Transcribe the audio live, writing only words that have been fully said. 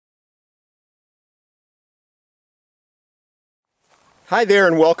Hi there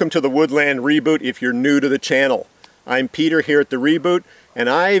and welcome to the Woodland Reboot if you're new to the channel. I'm Peter here at the Reboot and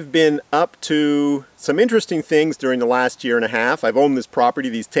I've been up to some interesting things during the last year and a half. I've owned this property,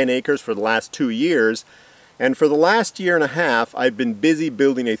 these 10 acres, for the last 2 years, and for the last year and a half I've been busy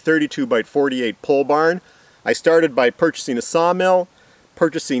building a 32 by 48 pole barn. I started by purchasing a sawmill,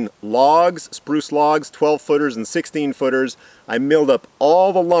 purchasing logs, spruce logs, 12 footers and 16 footers. I milled up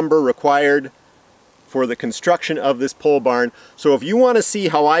all the lumber required for the construction of this pole barn. So if you want to see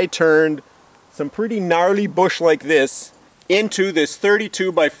how I turned some pretty gnarly bush like this into this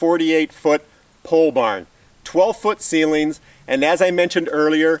 32 by 48 foot pole barn, 12 foot ceilings, and as I mentioned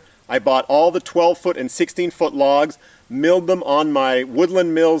earlier, I bought all the 12 foot and 16 foot logs, milled them on my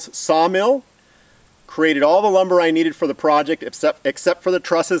Woodland Mills sawmill, created all the lumber I needed for the project except for the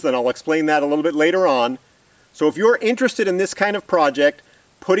trusses, and I'll explain that a little bit later on. So if you're interested in this kind of project,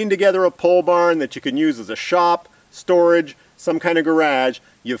 putting together a pole barn that you can use as a shop, storage, some kind of garage,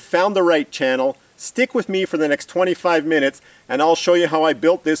 you've found the right channel. Stick with me for the next 25 minutes and I'll show you how I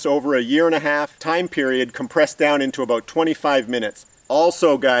built this over a year and a half time period compressed down into about 25 minutes.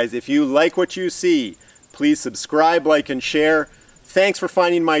 Also guys, if you like what you see, please subscribe, like, and share. Thanks for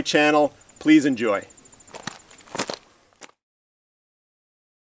finding my channel. Please enjoy.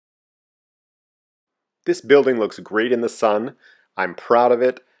 This building looks great in the sun. I'm proud of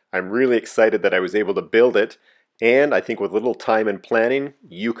it. I'm really excited that I was able to build it, and I think with a little time and planning,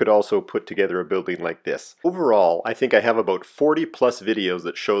 you could also put together a building like this. Overall, I think I have about 40 plus videos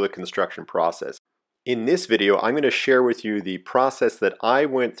that show the construction process. In this video, I'm going to share with you the process that I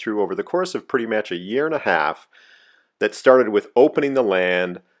went through over the course of pretty much a year and a half that started with opening the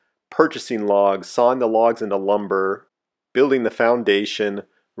land, purchasing logs, sawing the logs into lumber, building the foundation,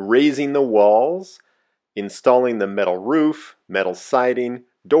 raising the walls, installing the metal roof, metal siding,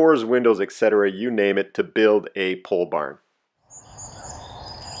 doors, windows, etc., you name it, to build a pole barn.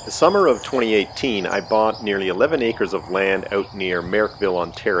 The summer of 2018, I bought nearly 11 acres of land out near Merrickville,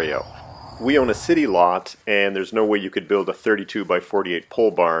 Ontario. We own a city lot, and there's no way you could build a 32 by 48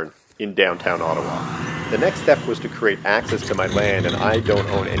 pole barn in downtown Ottawa. The next step was to create access to my land, and I don't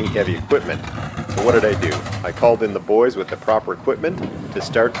own any heavy equipment. So what did I do? I called in the boys with the proper equipment to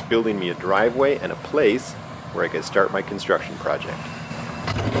start building me a driveway and a place where I could start my construction project.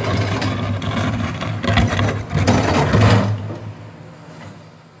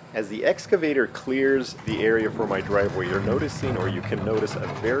 As the excavator clears the area for my driveway, you're noticing, or you can notice, a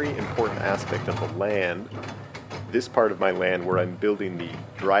very important aspect of the land. This part of my land where I'm building the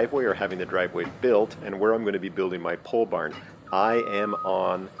driveway or having the driveway built, and where I'm going to be building my pole barn. I am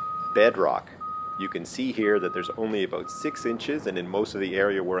on bedrock. You can see here that there's only about 6 inches, and in most of the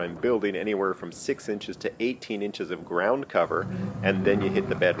area where I'm building, anywhere from 6 inches to 18 inches of ground cover, and then you hit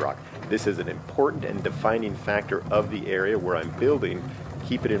the bedrock. This is an important and defining factor of the area where I'm building.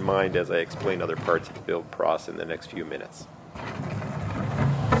 Keep it in mind as I explain other parts of the build process in the next few minutes.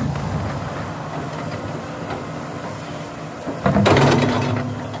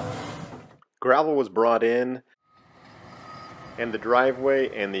 Gravel was brought in, and the driveway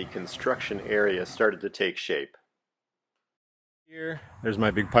and the construction area started to take shape. Here, there's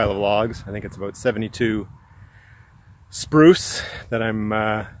my big pile of logs. I think it's about 72 spruce that I'm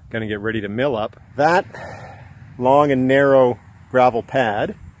going to get ready to mill up. That long and narrow gravel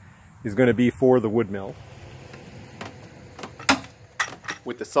pad is going to be for the wood mill.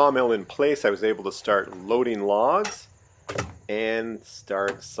 With the sawmill in place, I was able to start loading logs and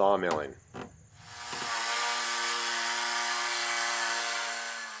start sawmilling.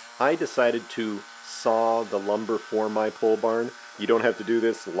 I decided to saw the lumber for my pole barn. You don't have to do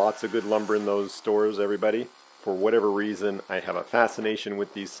this. Lots of good lumber in those stores, everybody. For whatever reason, I have a fascination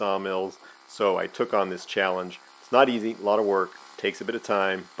with these sawmills, so I took on this challenge. It's not easy, a lot of work, takes a bit of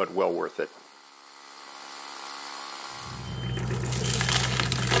time, but well worth it.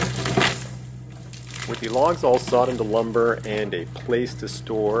 With the logs all sawed into lumber and a place to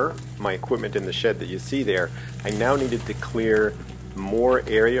store my equipment in the shed that you see there, I now needed to clear more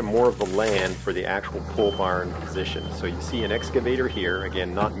area, more of the land for the actual pole barn position. So you see an excavator here,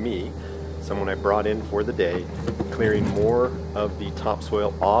 again not me, someone I brought in for the day, clearing more of the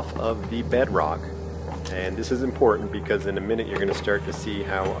topsoil off of the bedrock. And this is important because in a minute you're going to start to see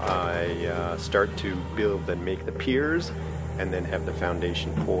how I start to build and make the piers and then have the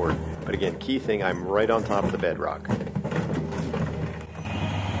foundation poured. But again, key thing, I'm right on top of the bedrock.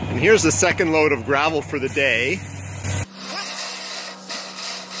 And here's the second load of gravel for the day.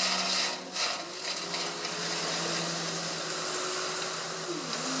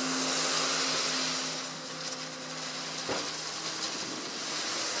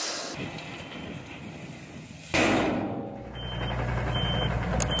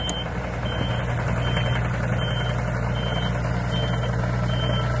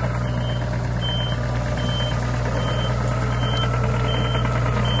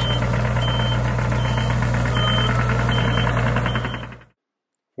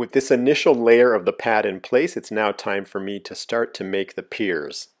 With this initial layer of the pad in place, it's now time for me to start to make the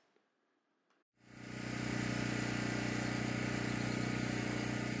piers.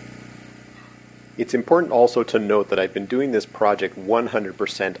 It's important also to note that I've been doing this project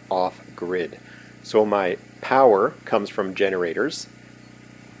 100% off-grid. So my power comes from generators.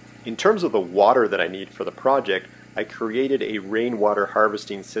 In terms of the water that I need for the project, I created a rainwater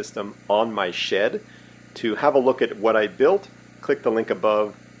harvesting system on my shed. To have a look at what I built, click the link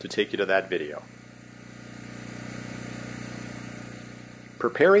above to take you to that video.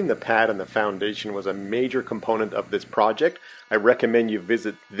 Preparing the pad and the foundation was a major component of this project. I recommend you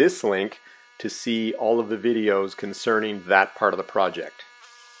visit this link to see all of the videos concerning that part of the project.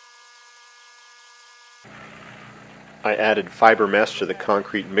 I added fiber mesh to the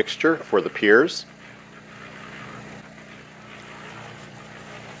concrete mixture for the piers.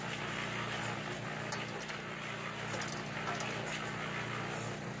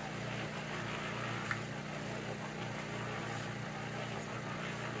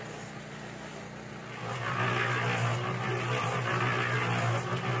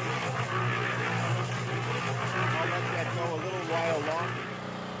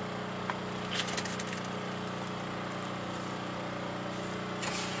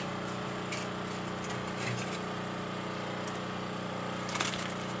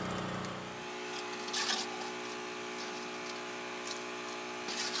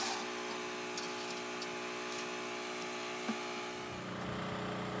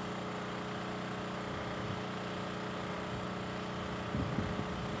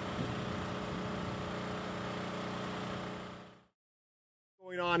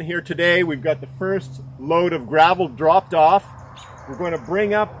 Going on here today, we've got the first load of gravel dropped off. We're going to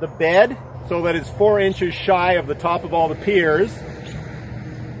bring up the bed so that it's 4 inches shy of the top of all the piers,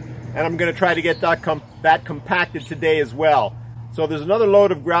 and I'm going to try to get that compacted today as well. So there's another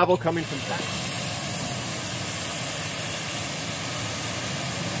load of gravel coming from back.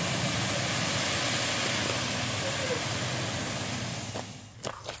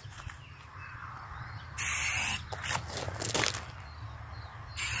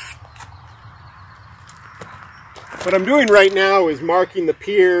 What I'm doing right now is marking the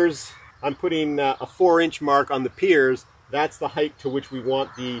piers. I'm putting a 4-inch mark on the piers. That's the height to which we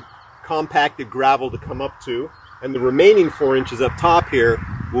want the compacted gravel to come up to. And the remaining 4 inches up top here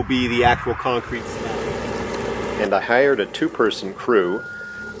will be the actual concrete slab. And I hired a 2-person crew,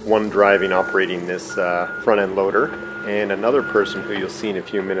 one driving, operating this front-end loader, and another person who you'll see in a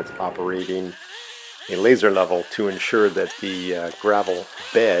few minutes operating a laser level to ensure that the gravel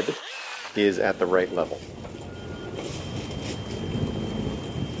bed is at the right level.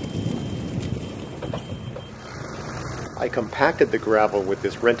 I compacted the gravel with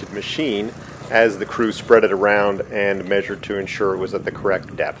this rented machine as the crew spread it around and measured to ensure it was at the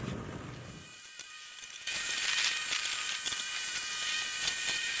correct depth.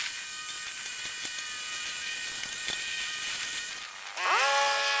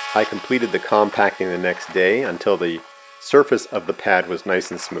 I completed the compacting the next day until the surface of the pad was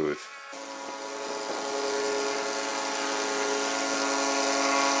nice and smooth.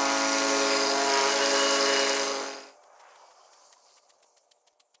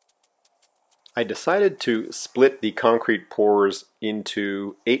 I decided to split the concrete pours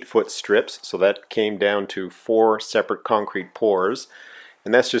into 8-foot strips, so that came down to 4 separate concrete pours,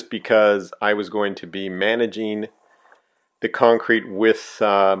 and that's just because I was going to be managing the concrete with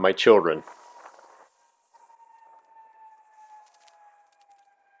my children.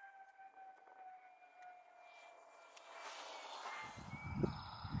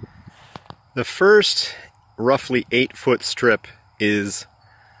 The first roughly 8-foot strip is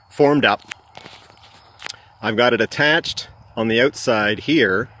formed up. I've got it attached on the outside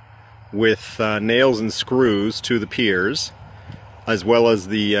here with nails and screws to the piers, as well as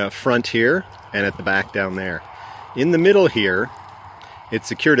the front here and at the back down there. In the middle here, it's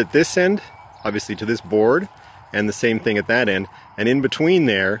secured at this end, obviously to this board, and the same thing at that end. And in between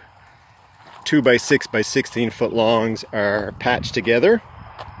there, 2 by 6 by 16 foot longs are patched together.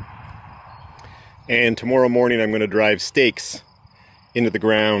 And tomorrow morning I'm going to drive stakes into the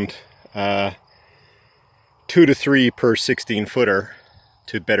ground, 2 to 3 per 16 footer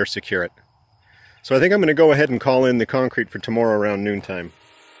to better secure it. So I think I'm going to go ahead and call in the concrete for tomorrow around noontime.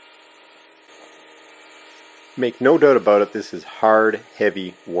 Make no doubt about it, this is hard,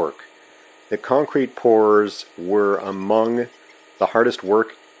 heavy work. The concrete pours were among the hardest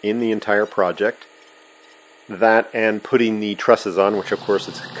work in the entire project. That and putting the trusses on, which of course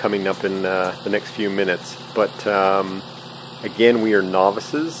is coming up in the next few minutes. But again, we are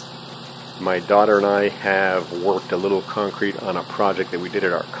novices. My daughter and I have worked a little concrete on a project that we did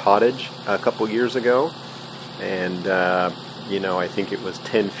at our cottage a couple years ago, and you know, I think it was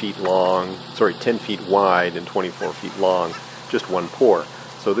 10 feet long, sorry, 10 feet wide and 24 feet long, just one pour.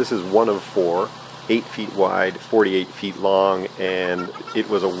 So this is one of four, 8 feet wide, 48 feet long, and it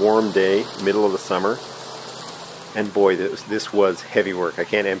was a warm day, middle of the summer. And boy, this was heavy work. I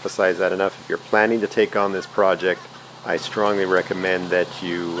can't emphasize that enough. If you're planning to take on this project, I strongly recommend that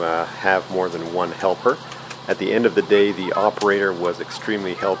you have more than one helper. At the end of the day, the operator was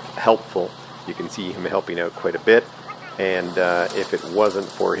extremely helpful. You can see him helping out quite a bit. And if it wasn't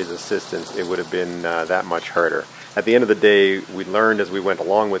for his assistance, it would have been that much harder. At the end of the day, we learned as we went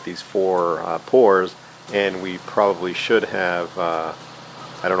along with these four pours, and we probably should have, I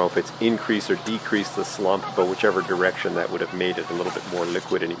don't know if it's increased or decreased the slump, but whichever direction, that would have made it a little bit more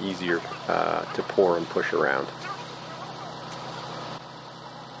liquid and easier to pour and push around.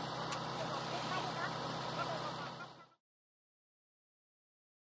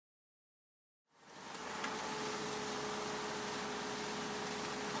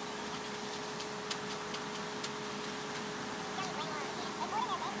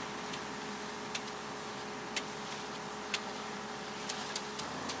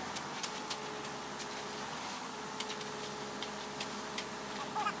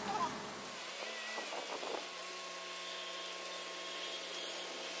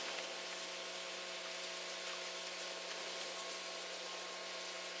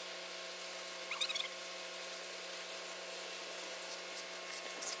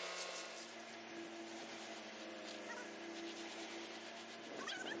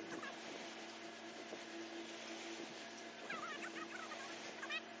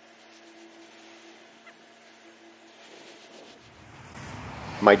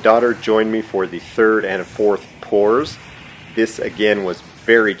 My daughter joined me for the third and fourth pours. This again was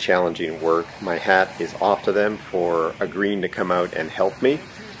very challenging work. My hat is off to them for agreeing to come out and help me.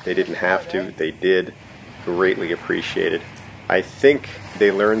 They didn't have to, they did. Greatly appreciated. I think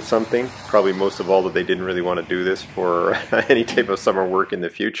they learned something, probably most of all that they didn't really want to do this for any type of summer work in the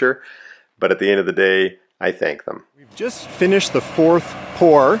future. But at the end of the day, I thank them. We've just finished the fourth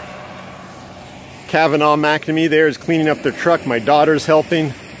pour. Kavanaugh McNamee there is cleaning up their truck. My daughter's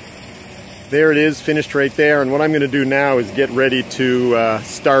helping. There it is, finished right there. And what I'm going to do now is get ready to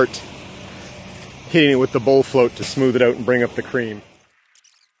start hitting it with the bowl float to smooth it out and bring up the cream.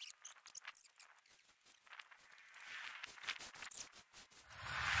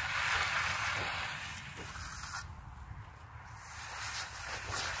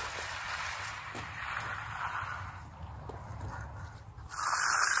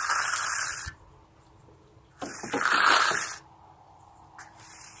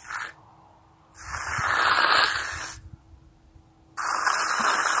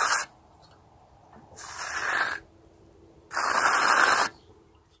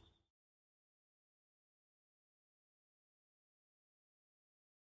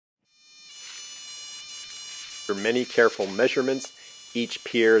 After many careful measurements, each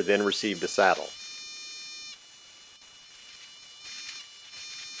pier then received a saddle.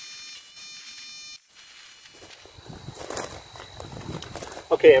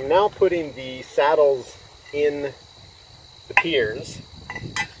 Okay, I'm now putting the saddles in the piers.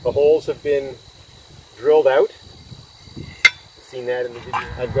 The holes have been drilled out. You've seen that in the video.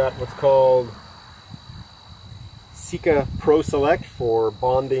 I've got what's called Sika Pro Select for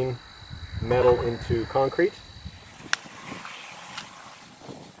bonding metal into concrete.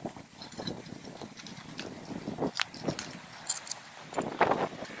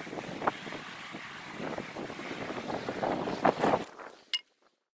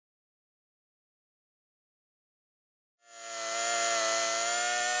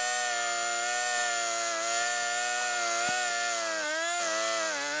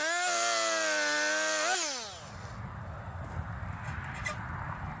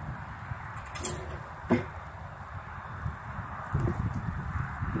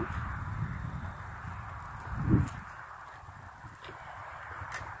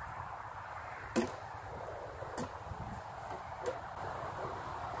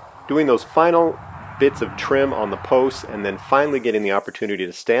 Doing those final bits of trim on the posts and then finally getting the opportunity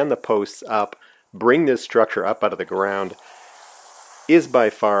to stand the posts up, bring this structure up out of the ground, is by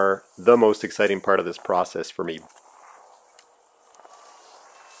far the most exciting part of this process for me.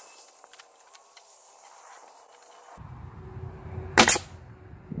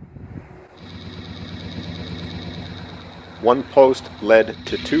 One post led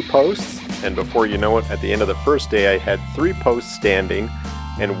to two posts, and before you know it, at the end of the first day I had 3 posts standing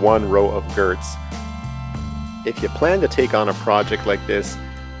and 1 row of girts. If you plan to take on a project like this,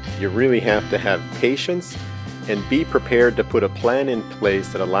 You really have to have patience and be prepared to put a plan in place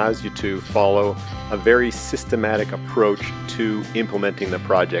that allows you to follow a very systematic approach to implementing the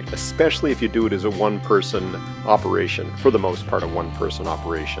project, especially if you do it as a one-person operation, for the most part a one-person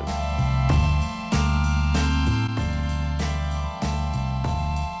operation.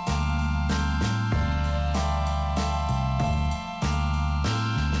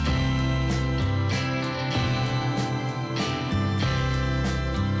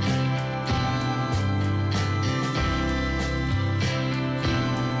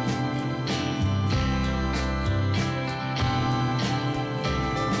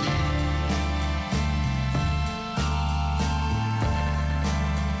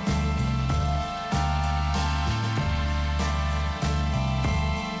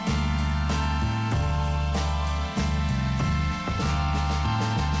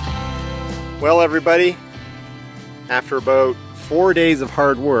 Well, everybody, after about 4 days of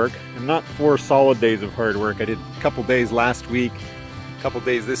hard work, and not 4 solid days of hard work, I did a couple days last week, a couple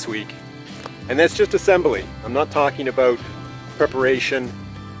days this week, and that's just assembly. I'm not talking about preparation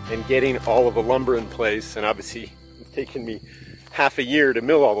and getting all of the lumber in place, and obviously it's taken me half a year to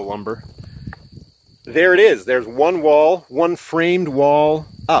mill all the lumber. There it is. There's one wall, one framed wall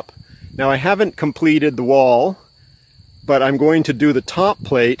up. Now I haven't completed the wall, but I'm going to do the top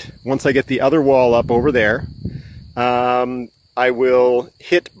plate once I get the other wall up over there. I will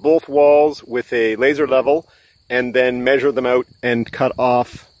hit both walls with a laser level and then measure them out and cut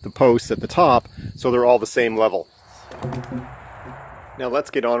off the posts at the top so they're all the same level. Now let's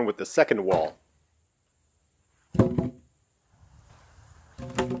get on with the second wall.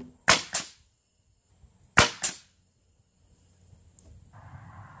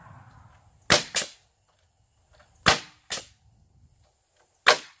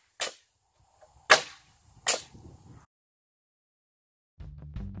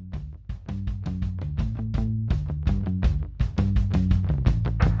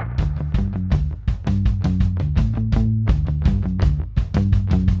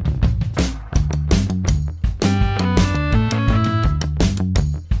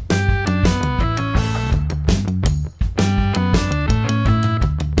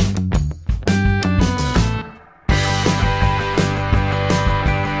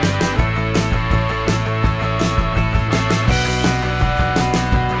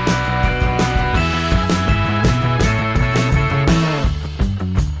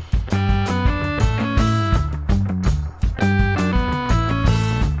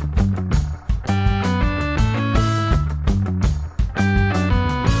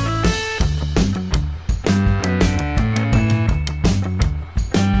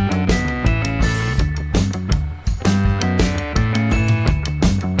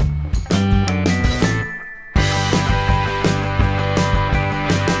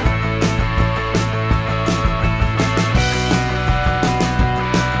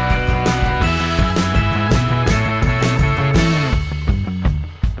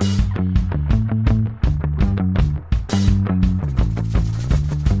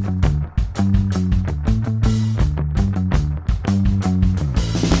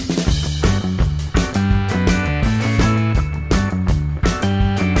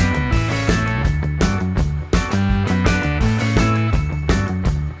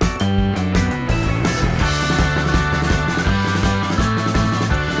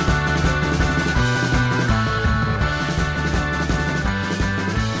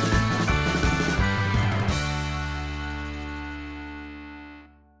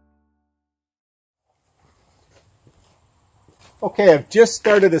 Okay, I've just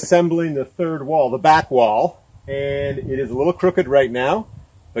started assembling the third wall, the back wall, and it is a little crooked right now,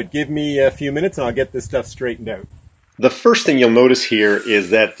 but give me a few minutes and I'll get this stuff straightened out. The first thing you'll notice here is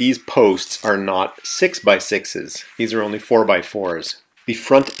that these posts are not 6x6s. These are only 4x4s. The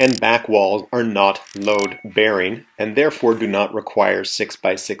front and back walls are not load bearing and therefore do not require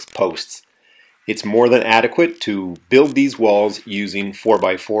 6x6 posts. It's more than adequate to build these walls using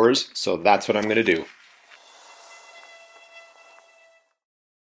 4x4s, so that's what I'm going to do.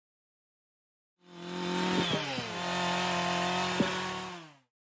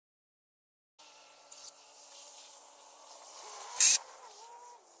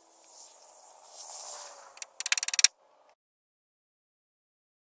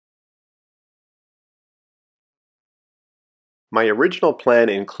 My original plan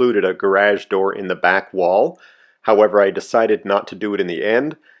included a garage door in the back wall. However, I decided not to do it in the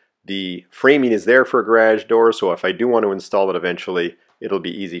end. The framing is there for a garage door, so if I do want to install it eventually, it'll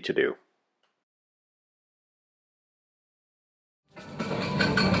be easy to do.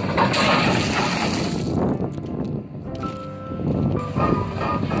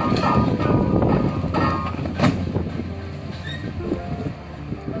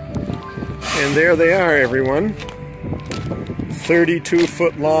 And there they are, everyone.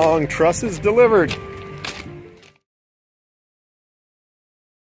 32-foot long trusses delivered.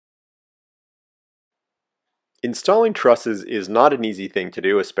 Installing trusses is not an easy thing to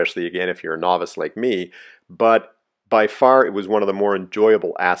do, especially again if you're a novice like me, but by far it was one of the more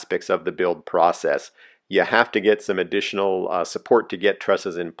enjoyable aspects of the build process. You have to get some additional support to get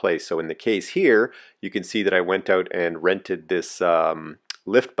trusses in place. So in the case here, you can see that I went out and rented this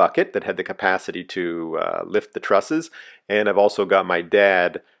lift bucket that had the capacity to lift the trusses, and I've also got my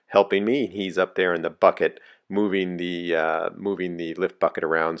dad helping me. He's up there in the bucket moving the lift bucket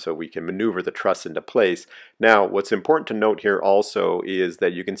around so we can maneuver the truss into place. Now what's important to note here also is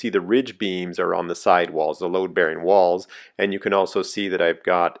that you can see the ridge beams are on the side walls, the load-bearing walls, and you can also see that I've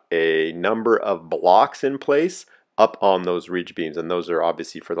got a number of blocks in place up on those ridge beams, and those are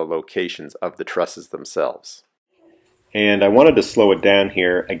obviously for the locations of the trusses themselves. And I wanted to slow it down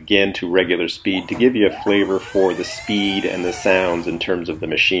here again to regular speed to give you a flavor for the speed and the sounds in terms of the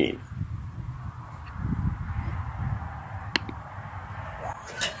machine.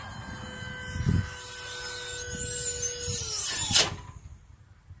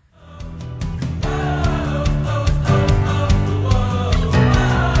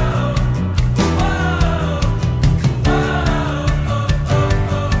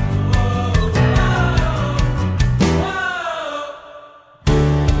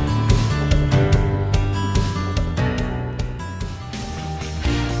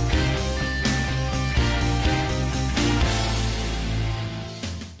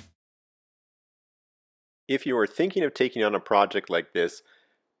 If you are thinking of taking on a project like this,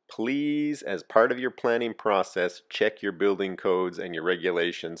 please, as part of your planning process, check your building codes and your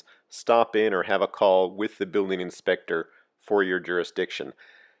regulations. Stop in or have a call with the building inspector for your jurisdiction.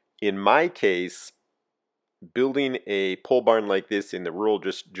 In my case, building a pole barn like this in the rural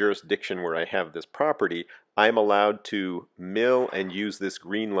jurisdiction where I have this property, I'm allowed to mill and use this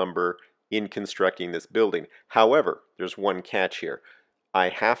green lumber in constructing this building. However, there's one catch here. I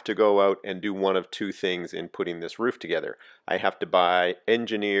have to go out and do one of two things in putting this roof together. I have to buy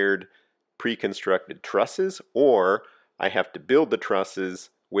engineered, pre-constructed trusses, or I have to build the trusses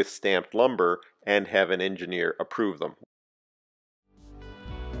with stamped lumber and have an engineer approve them.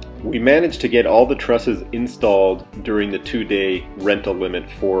 We managed to get all the trusses installed during the 2-day rental limit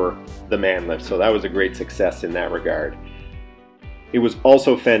for the man lift, so that was a great success in that regard. It was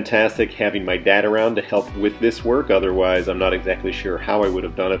also fantastic having my dad around to help with this work. Otherwise, I'm not exactly sure how I would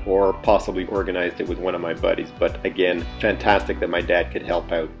have done it or possibly organized it with one of my buddies. But again, fantastic that my dad could help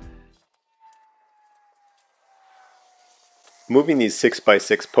out. Moving these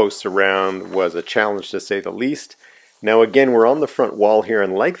 6x6 posts around was a challenge to say the least. Now again, we're on the front wall here,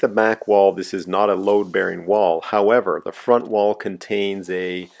 and like the back wall, this is not a load-bearing wall. However, the front wall contains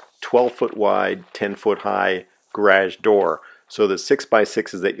a 12-foot wide, 10-foot high garage door. So the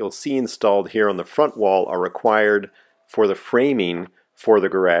 6x6s that you'll see installed here on the front wall are required for the framing for the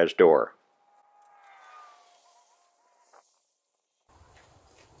garage door.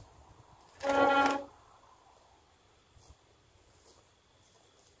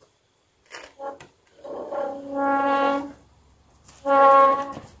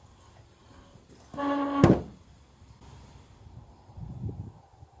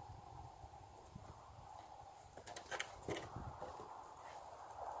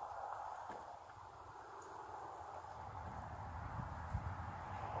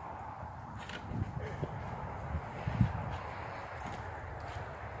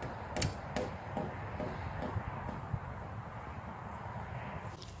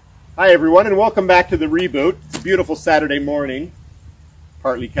 Hi everyone, and welcome back to the reboot. It's a beautiful Saturday morning,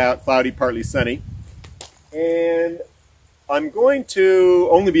 partly cloudy, partly sunny, and I'm going to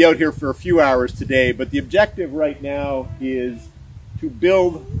only be out here for a few hours today, but the objective right now is to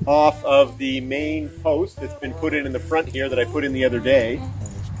build off of the main post that's been put in the front here that I put in the other day,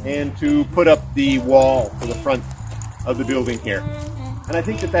 and to put up the wall for the front of the building here. And I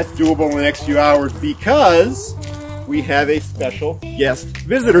think that that's doable in the next few hours because we have a special guest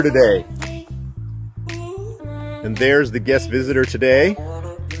visitor today. And there's the guest visitor today,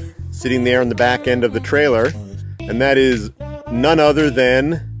 sitting there on the back end of the trailer, and that is none other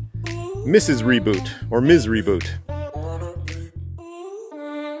than Mrs. Reboot, or Ms. Reboot.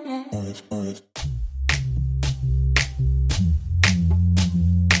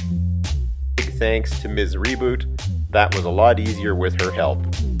 Big thanks to Ms. Reboot. That was a lot easier with her help.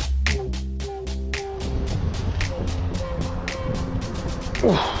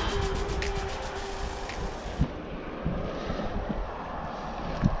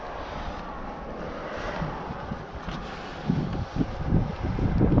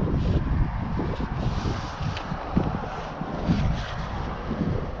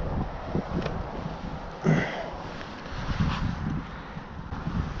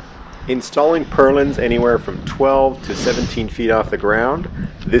 Installing purlins anywhere from 12 to 17 feet off the ground,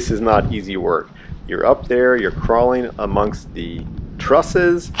 this is not easy work. You're up there, you're crawling amongst the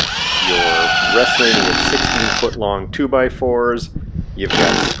trusses, you're wrestling with 16-foot long 2x4s, you've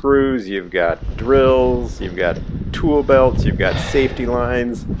got screws, you've got drills, you've got tool belts, you've got safety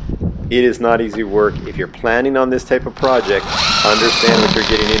lines. It is not easy work. If you're planning on this type of project, understand what you're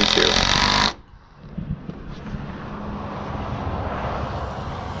getting into.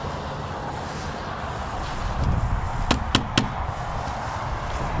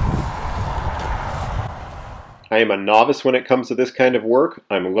 I am a novice when it comes to this kind of work.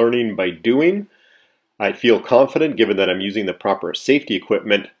 I'm learning by doing. I feel confident given that I'm using the proper safety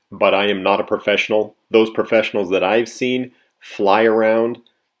equipment, but I am not a professional. Those professionals that I've seen fly around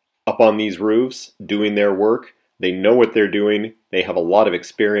up on these roofs doing their work. They know what they're doing. They have a lot of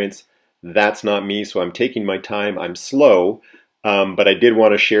experience. That's not me, so I'm taking my time. I'm slow, but I did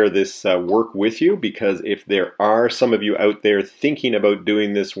want to share this work with you because if there are some of you out there thinking about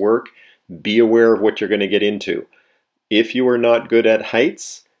doing this work, be aware of what you're going to get into. If you are not good at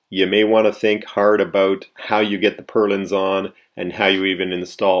heights, you may want to think hard about how you get the purlins on and how you even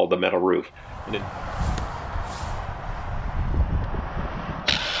install the metal roof.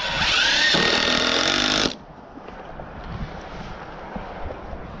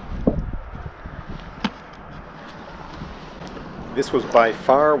 This was by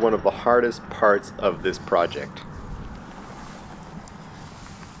far one of the hardest parts of this project.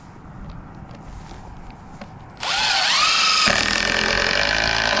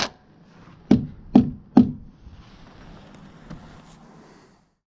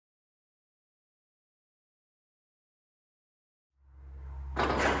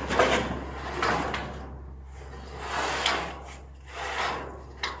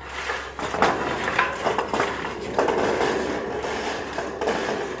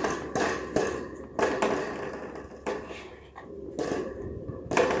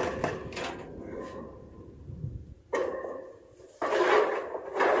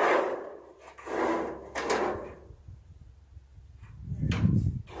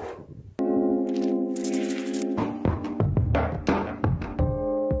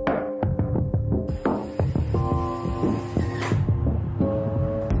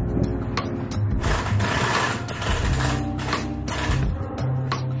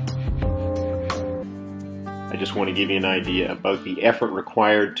 I just want to give you an idea about the effort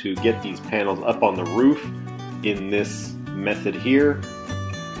required to get these panels up on the roof in this method here.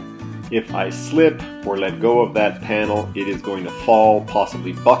 If I slip or let go of that panel, it is going to fall,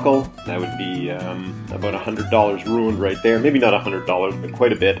 possibly buckle. That would be about $100 ruined right there. Maybe not $100, but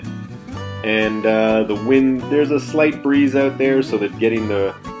quite a bit. And the wind, there's a slight breeze out there, so that getting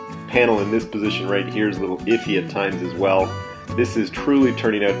the panel in this position right here is a little iffy at times as well. This is truly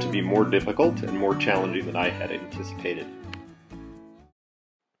turning out to be more difficult and more challenging than I had anticipated.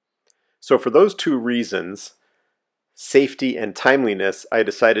 So for those two reasons, safety and timeliness, I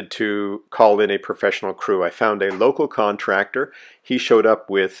decided to call in a professional crew. I found a local contractor. He showed up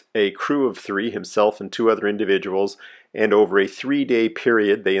with a crew of 3, himself and 2 other individuals, and over a 3-day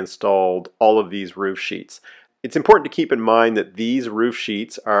period they installed all of these roof sheets. It's important to keep in mind that these roof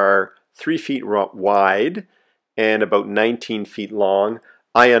sheets are 3 feet wide and about 19 feet long.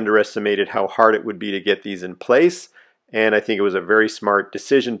 I underestimated how hard it would be to get these in place, and I think it was a very smart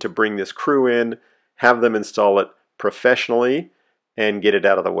decision to bring this crew in, have them install it professionally, and get it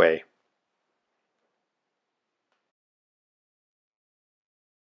out of the way.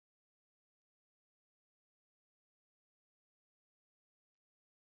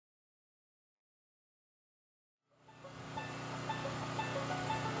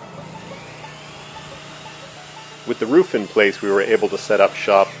 With the roof in place, we were able to set up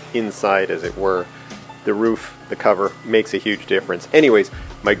shop inside, as it were. The roof, the cover, makes a huge difference. Anyways,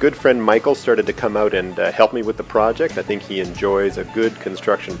 my good friend Michael started to come out and help me with the project. I think he enjoys a good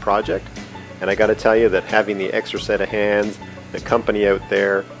construction project. And I got to tell you that having the extra set of hands, the company out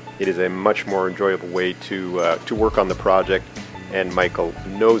there, it is a much more enjoyable way to work on the project. And Michael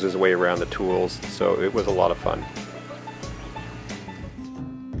knows his way around the tools, so it was a lot of fun.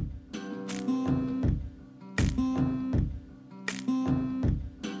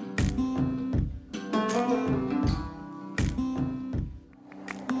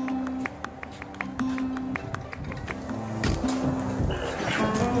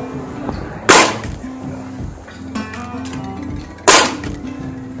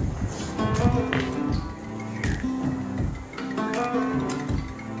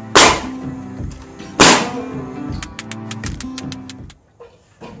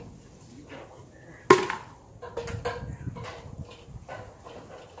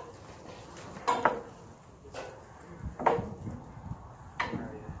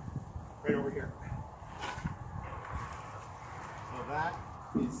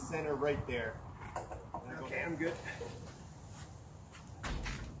 center right there. Okay, I'm good.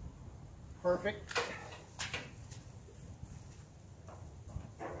 Perfect.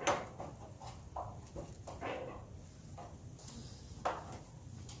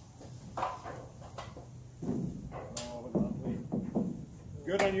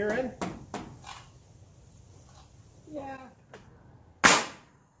 Good on your end? Yeah.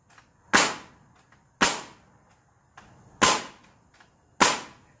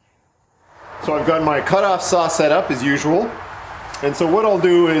 So I've got my cutoff saw set up as usual. And so what I'll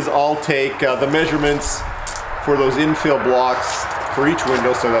do is I'll take the measurements for those infill blocks for each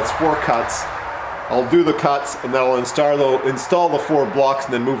window, so that's 4 cuts. I'll do the cuts and then I'll install the 4 blocks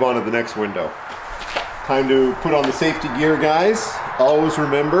and then move on to the next window. Time to put on the safety gear, guys. Always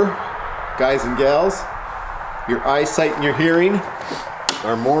remember, guys and gals, your eyesight and your hearing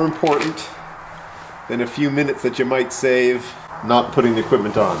are more important than a few minutes that you might save not putting the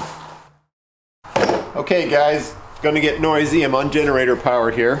equipment on. Okay guys, it's gonna get noisy. I'm on generator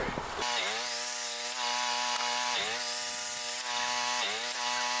powered here.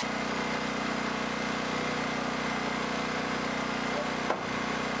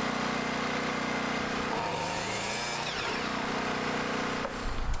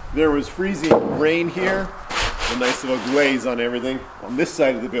 There was freezing rain here, a nice little glaze on everything on this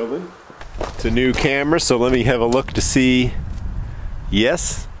side of the building. It's a new camera, so let me have a look to see.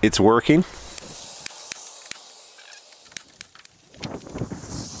 Yes, it's working.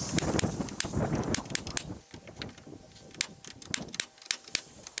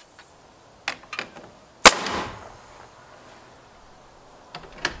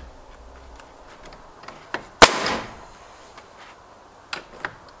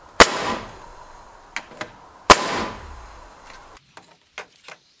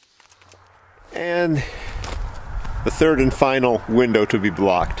 And the third and final window to be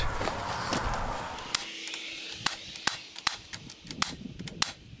blocked.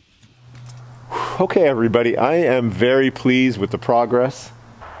 Okay everybody, I am very pleased with the progress.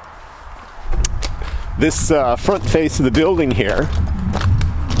 This front face of the building here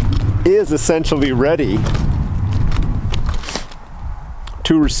is essentially ready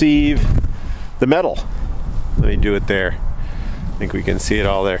to receive the metal. Let me do it there. I think we can see it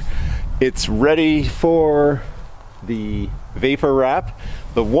all there. It's ready for the vapor wrap.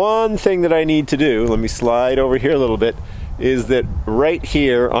 The one thing that I need to do, let me slide over here a little bit, is that right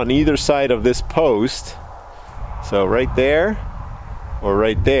here on either side of this post, so right there or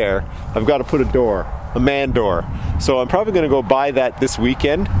right there, I've got to put a door, a man door. So I'm probably going to go buy that this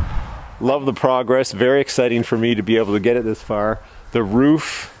weekend. Love the progress, very exciting for me to be able to get it this far. The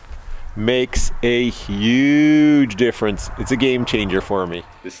roof makes a huge difference. It's a game changer for me.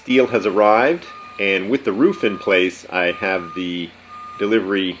 The steel has arrived, and with the roof in place, I have the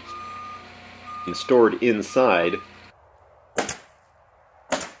delivery stored inside.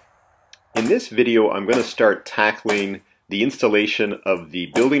 In this video, I'm going to start tackling the installation of the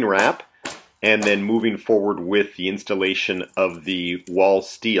building wrap and then moving forward with the installation of the wall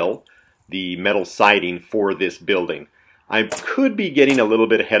steel, the metal siding for this building. I could be getting a little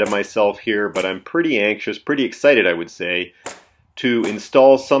bit ahead of myself here, but I'm pretty anxious, pretty excited I would say, to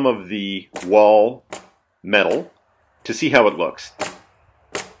install some of the wall metal to see how it looks.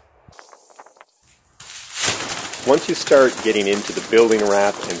 Once you start getting into the building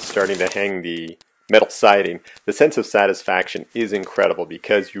wrap and starting to hang the metal siding, the sense of satisfaction is incredible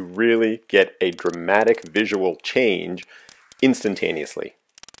because you really get a dramatic visual change instantaneously.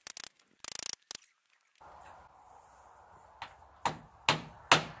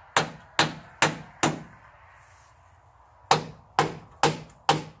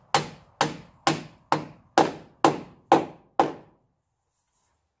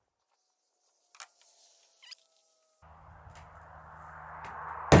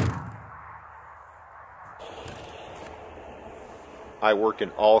 I work in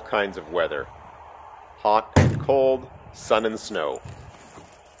all kinds of weather, hot and cold, sun and snow.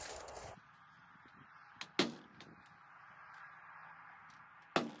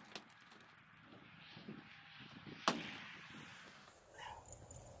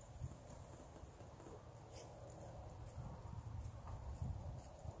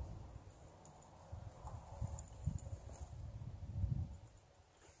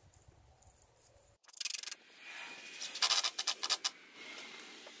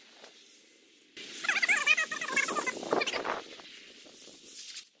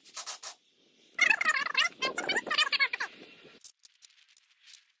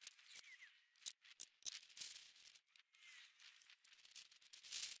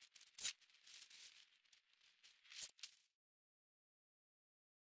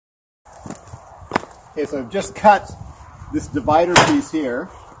 Okay, so I've just cut this divider piece here.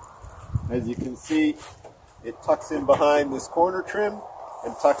 As you can see, it tucks in behind this corner trim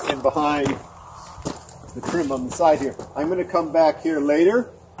and tucks in behind the trim on the side here. I'm going to come back here later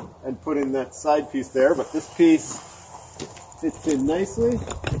and put in that side piece there, but this piece fits in nicely.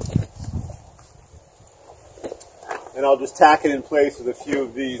 And I'll just tack it in place with a few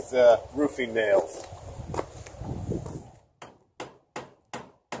of these roofing nails.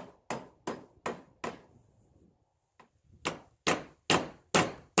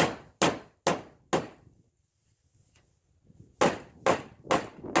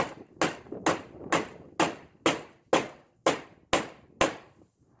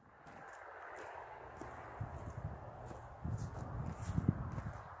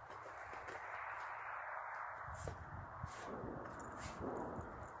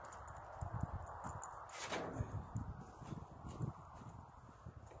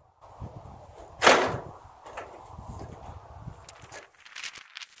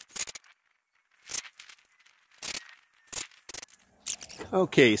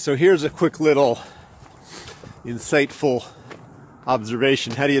 Okay, so here's a quick little insightful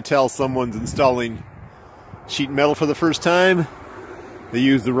observation. How do you tell someone's installing sheet metal for the first time? They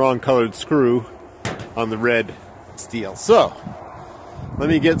use the wrong colored screw on the red steel. So, let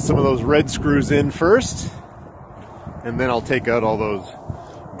me get some of those red screws in first, and then I'll take out all those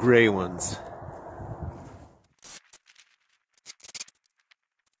gray ones.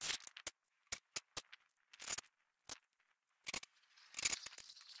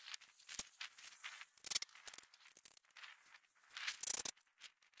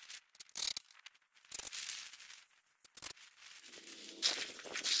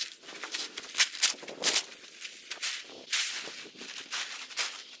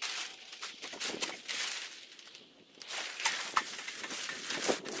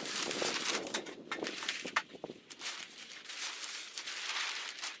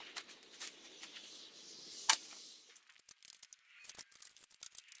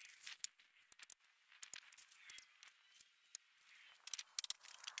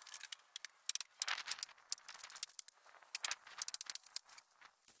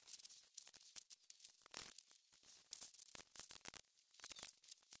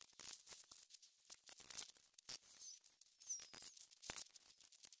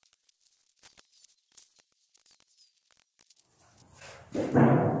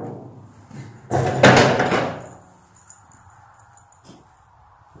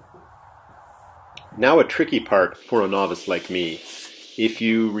 Now a tricky part for a novice like me. If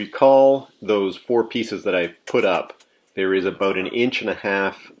you recall those 4 pieces that I've put up, there is about 1.5 inch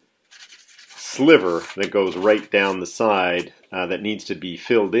sliver that goes right down the side that needs to be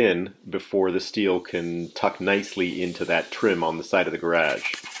filled in before the steel can tuck nicely into that trim on the side of the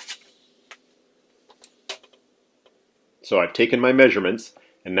garage. So I've taken my measurements,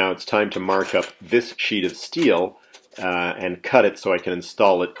 and now it's time to mark up this sheet of steel and cut it so I can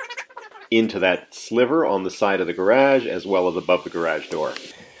install it into that sliver on the side of the garage as well as above the garage door.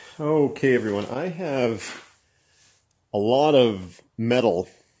 Okay everyone, I have a lot of metal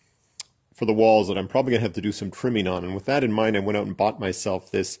for the walls that I'm probably going to have to do some trimming on, and with that in mind I went out and bought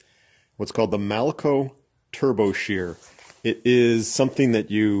myself this, what's called the Malco Turbo Shear. It is something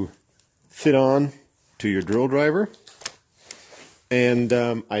that you fit on to your drill driver, and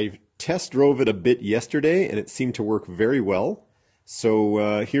I test drove it a bit yesterday and it seemed to work very well.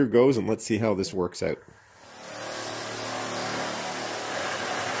 So here goes, and let's see how this works out.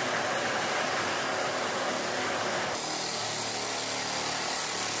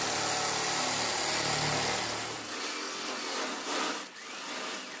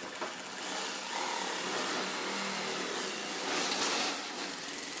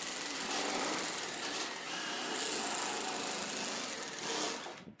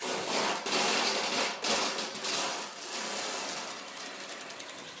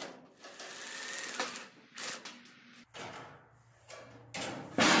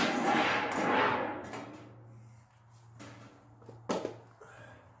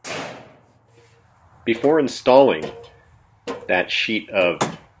 Before installing that sheet of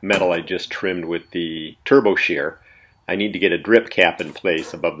metal I just trimmed with the turbo shear, I need to get a drip cap in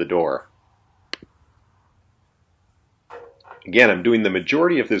place above the door. Again, I'm doing the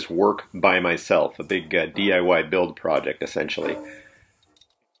majority of this work by myself, a big DIY build project essentially.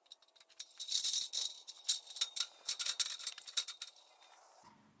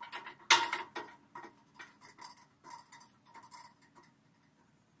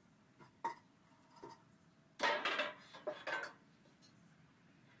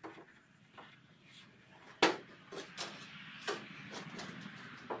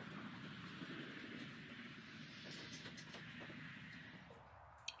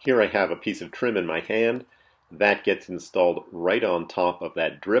 Here I have a piece of trim in my hand. That gets installed right on top of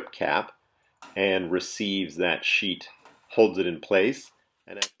that drip cap and receives that sheet, holds it in place.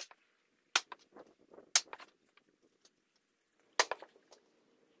 And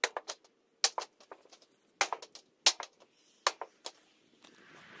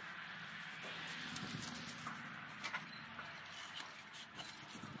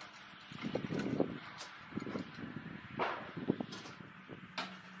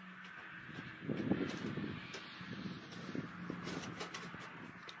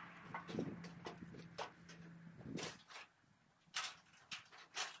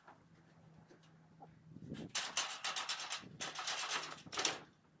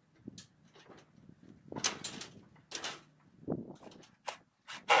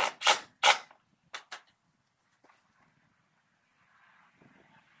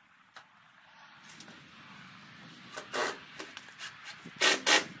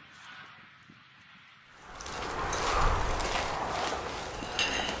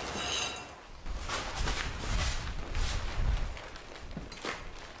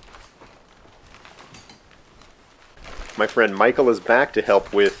my friend Michael is back to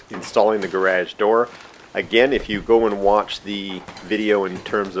help with installing the garage door. Again, if you go and watch the video in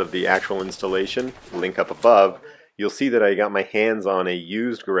terms of the actual installation, link up above, you'll see that I got my hands on a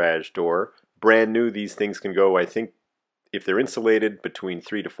used garage door. Brand new, these things can go, I think, if they're insulated, between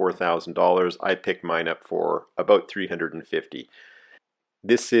 $3,000 to $4,000. I picked mine up for about $350.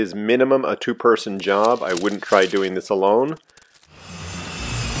 This is minimum a two-person job. I wouldn't try doing this alone.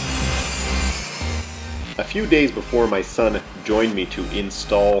 A few days before my son joined me to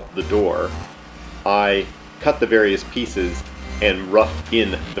install the door, I cut the various pieces and roughed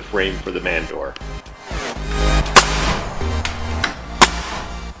in the frame for the man door.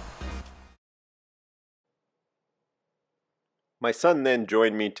 My son then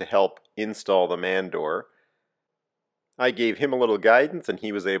joined me to help install the man door. I gave him a little guidance and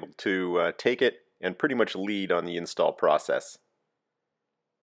he was able to take it and pretty much lead on the install process.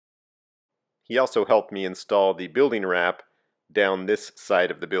 He also helped me install the building wrap down this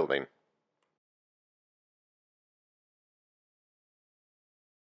side of the building.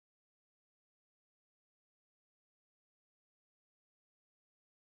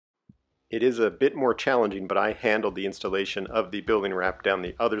 It is a bit more challenging, but I handled the installation of the building wrap down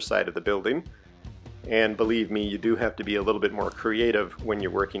the other side of the building. And believe me, you do have to be a little bit more creative when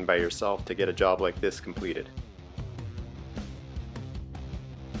you're working by yourself to get a job like this completed.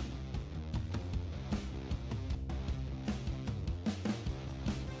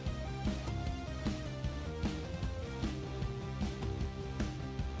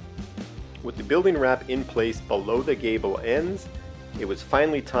 With the building wrap in place below the gable ends, it was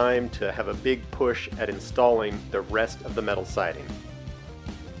finally time to have a big push at installing the rest of the metal siding.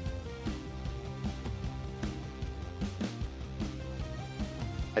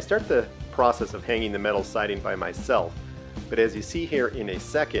 I start the process of hanging the metal siding by myself, but as you see here in a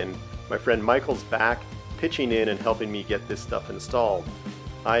second, my friend Michael's back, pitching in and helping me get this stuff installed.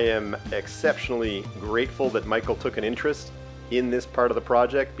 I am exceptionally grateful that Michael took an interest in this part of the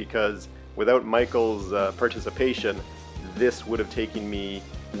project, because without Michael's participation, this would have taken me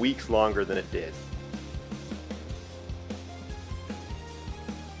weeks longer than it did.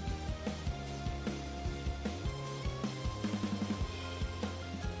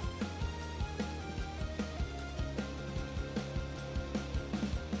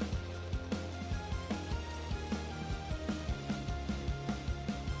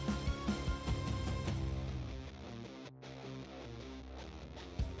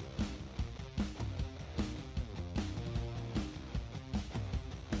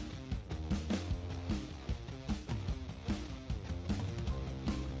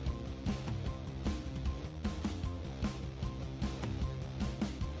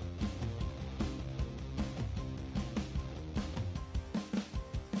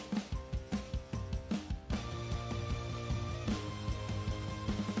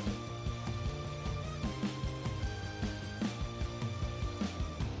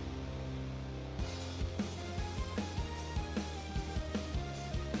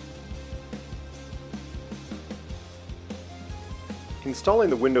 Installing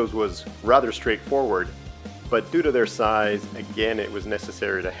the windows was rather straightforward, but due to their size, again, it was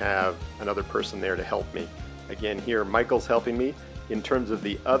necessary to have another person there to help me. Again, here Michael's helping me. In terms of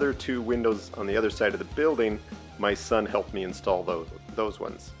the other two windows on the other side of the building, my son helped me install those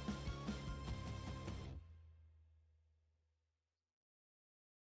ones.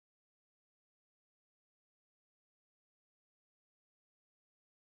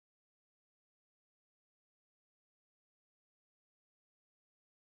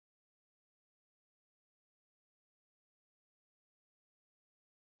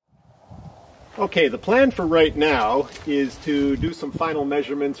 Okay, the plan for right now is to do some final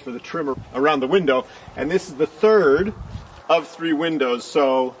measurements for the trim around the window, and this is the third of 3 windows,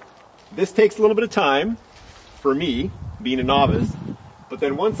 so this takes a little bit of time for me, being a novice, but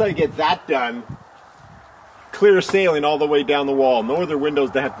then once I get that done, clear sailing all the way down the wall, no other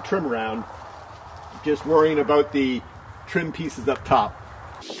windows to have to trim around, just worrying about the trim pieces up top.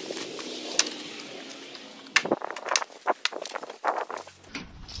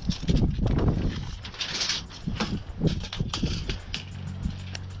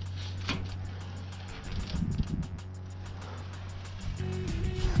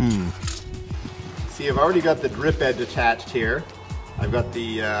 See, I've already got the drip edge attached here. I've got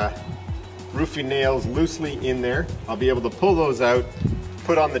the roofing nails loosely in there. I'll be able to pull those out,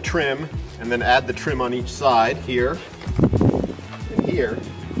 put on the trim, and then add the trim on each side here and here.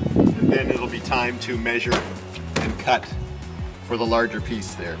 And then it'll be time to measure and cut for the larger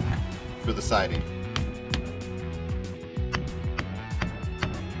piece there, for the siding.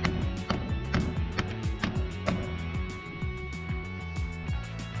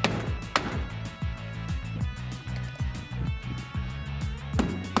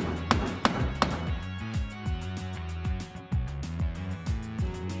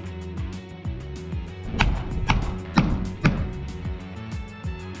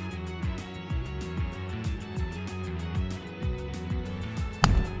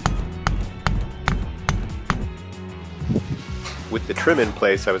 With the trim in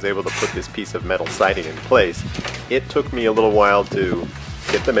place, I was able to put this piece of metal siding in place. It took me a little while to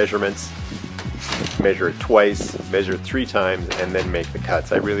get the measurements, measure it twice, measure it 3 times, and then make the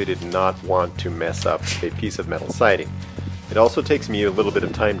cuts. I really did not want to mess up a piece of metal siding. It also takes me a little bit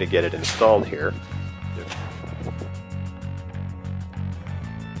of time to get it installed here.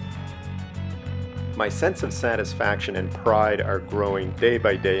 My sense of satisfaction and pride are growing day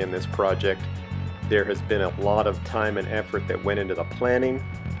by day in this project. There has been a lot of time and effort that went into the planning,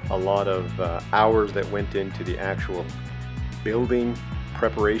 a lot of hours that went into the actual building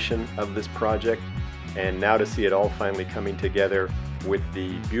preparation of this project, and now to see it all finally coming together with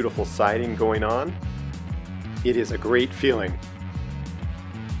the beautiful siding going on, it is a great feeling.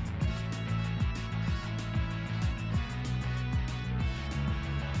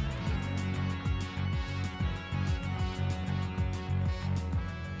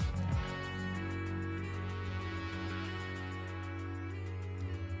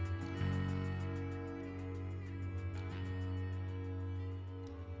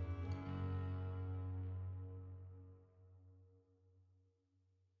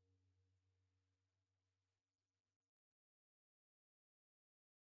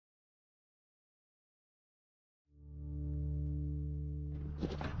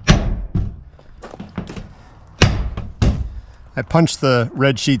 I punched the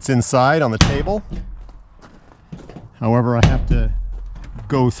red sheets inside on the table. However, I have to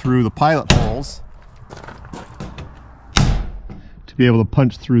go through the pilot holes to be able to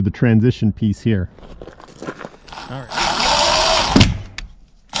punch through the transition piece here. All right.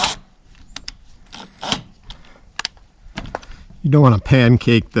 You don't want to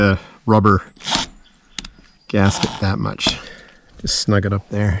pancake the rubber gasket that much. Just snug it up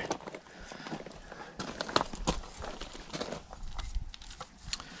there.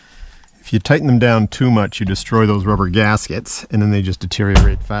 If you tighten them down too much, you destroy those rubber gaskets, and then they just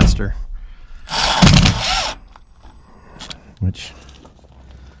deteriorate faster. Which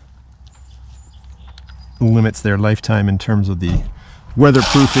limits their lifetime in terms of the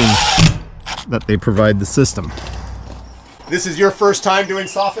weatherproofing that they provide the system. This is your first time doing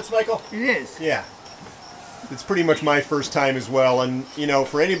soffits, Michael? It is. Yeah. It's pretty much my first time as well, and you know,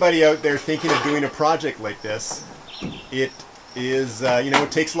 for anybody out there thinking of doing a project like this, it is, you know, it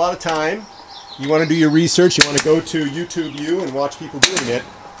takes a lot of time. You want to do your research, you want to go to YouTube and watch people doing it,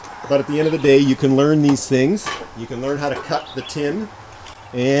 but at the end of the day, you can learn these things. You can learn how to cut the tin,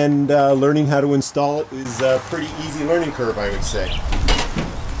 and learning how to install it is a pretty easy learning curve, I would say.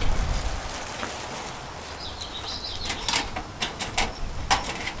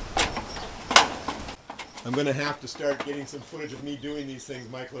 I'm going to have to start getting some footage of me doing these things,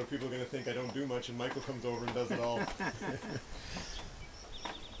 Michael, or people are going to think I don't do much and Michael comes over and does it all.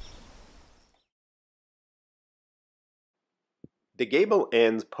 The gable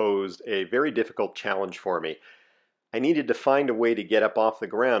ends posed a very difficult challenge for me. I needed to find a way to get up off the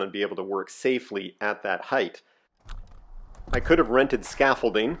ground and be able to work safely at that height. I could have rented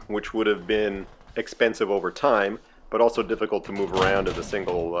scaffolding, which would have been expensive over time, but also difficult to move around as a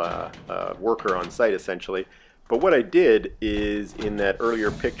single worker on site, essentially. But what I did is, in that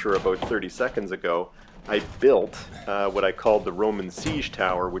earlier picture about 30 seconds ago, I built what I called the Roman siege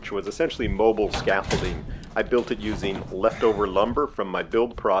tower, which was essentially mobile scaffolding. I built it using leftover lumber from my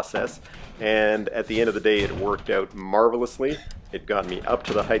build process, and at the end of the day it worked out marvelously. It got me up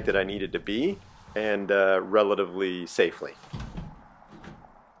to the height that I needed to be, and relatively safely.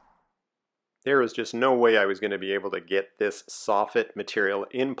 There was just no way I was going to be able to get this soffit material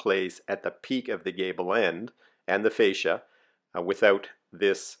in place at the peak of the gable end and the fascia without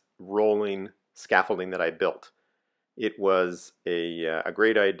this rolling scaffolding that I built. It was a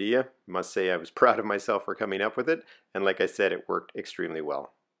great idea. I must say I was proud of myself for coming up with it, and like I said, it worked extremely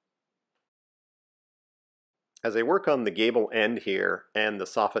well. As I work on the gable end here and the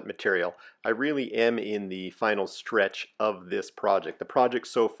soffit material, I really am in the final stretch of this project. The project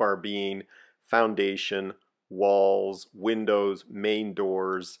so far being foundation, walls, windows, main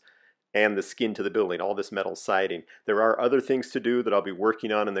doors, and the skin to the building, all this metal siding. There are other things to do that I'll be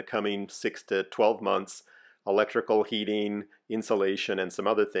working on in the coming 6 to 12 months. Electrical, heating, insulation, and some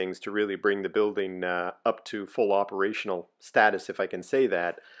other things to really bring the building up to full operational status, if I can say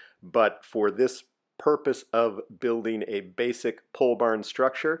that. But for this purpose of building a basic pole barn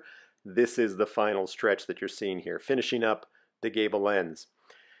structure, this is the final stretch that you're seeing here, finishing up the gable ends.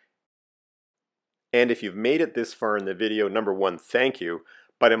 And if you've made it this far in the video, number one, thank you,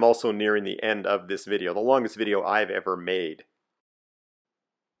 but I'm also nearing the end of this video, the longest video I've ever made.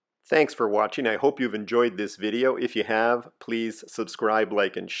 Thanks for watching. I hope you've enjoyed this video. If you have, please subscribe,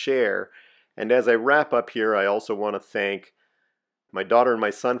 like, and share. And as I wrap up here, I also want to thank my daughter and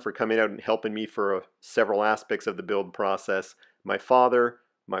my son for coming out and helping me for several aspects of the build process, my father,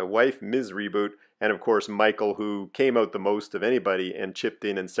 my wife, Ms. Reboot, and of course Michael, who came out the most of anybody and chipped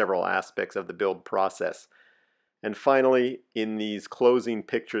in several aspects of the build process. And finally, in these closing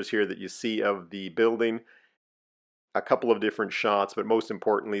pictures here that you see of the building, a couple of different shots, but most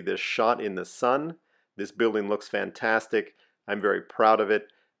importantly this shot in the sun. This building looks fantastic. I'm very proud of it,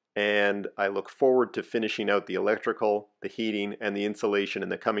 and I look forward to finishing out the electrical, the heating, and the insulation in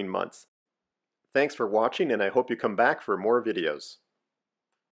the coming months. Thanks for watching, and I hope you come back for more videos.